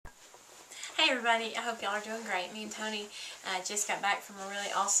everybody, I hope y'all are doing great. Me and Tony just got back from a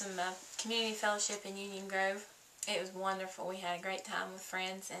really awesome community fellowship in Union Grove. It was wonderful. We had a great time with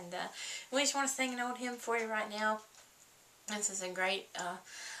friends, and we just want to sing an old hymn for you right now. This is a great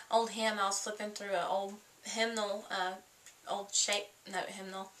old hymn. I was flipping through an old hymnal, old shape note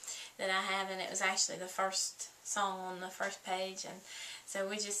hymnal that I have, and it was actually the first song on the first page, and so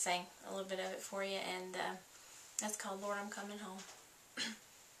we just sang a little bit of it for you, and that's called Lord, I'm Coming Home.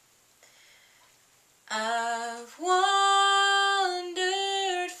 I've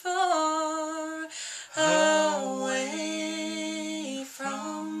wandered far away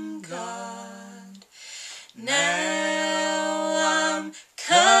from God. Now I'm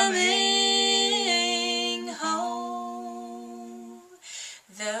coming home.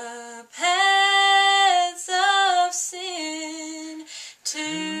 The paths of sin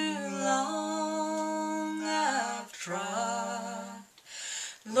too long I've trod.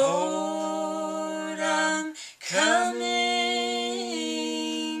 Lord, I'm coming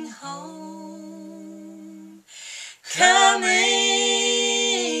home, coming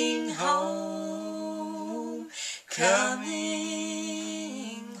home, coming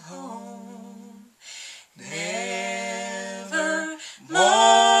home, never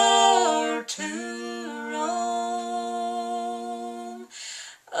more to roam.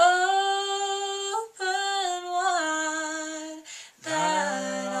 Open wide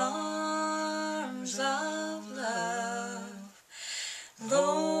thine arms of love.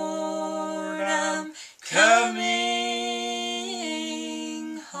 Lord, I'm coming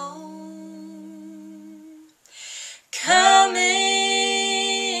home, coming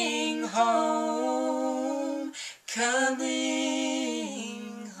home, coming